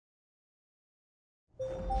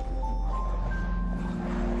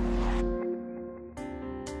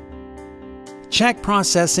Check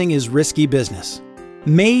processing is risky business,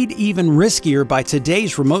 made even riskier by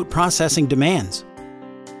today's remote processing demands.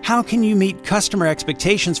 How can you meet customer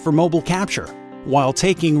expectations for mobile capture while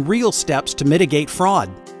taking real steps to mitigate fraud?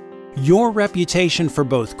 Your reputation for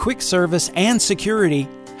both quick service and security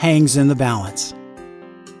hangs in the balance.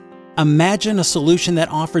 Imagine a solution that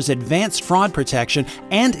offers advanced fraud protection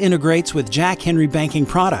and integrates with Jack Henry banking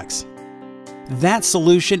products. That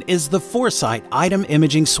solution is the Foresight Item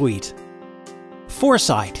Imaging Suite.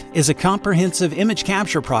 Foresight is a comprehensive image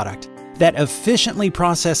capture product that efficiently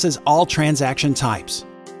processes all transaction types.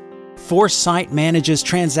 Foresight manages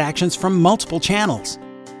transactions from multiple channels: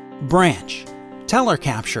 branch, teller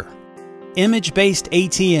capture, image-based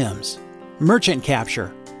ATMs, merchant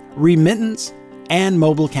capture, remittance, and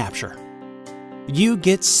mobile capture. You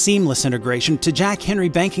get seamless integration to Jack Henry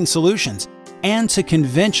banking solutions and to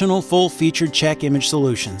conventional full-featured check image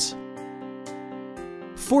solutions.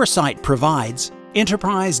 Foresight provides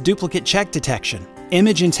enterprise duplicate check detection,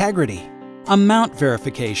 image integrity, amount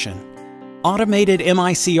verification, automated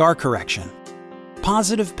MICR correction,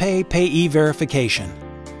 positive payee verification,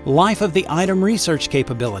 life of the item research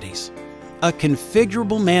capabilities, a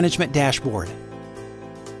configurable management dashboard.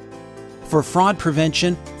 For fraud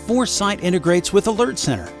prevention, Foresight integrates with Alert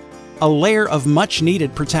Center, a layer of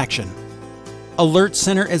much-needed protection. Alert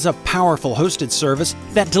Center is a powerful hosted service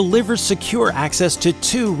that delivers secure access to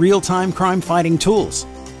 2 real-time crime-fighting tools: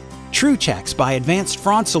 TrueChecks by Advanced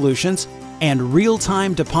Fraud Solutions and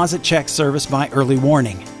Real-Time Deposit Check Service by Early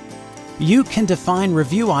Warning. You can define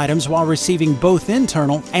review items while receiving both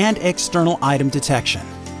internal and external item detection.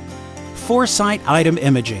 Foresight Item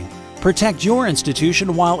Imaging. Protect your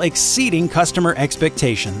institution while exceeding customer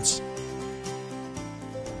expectations.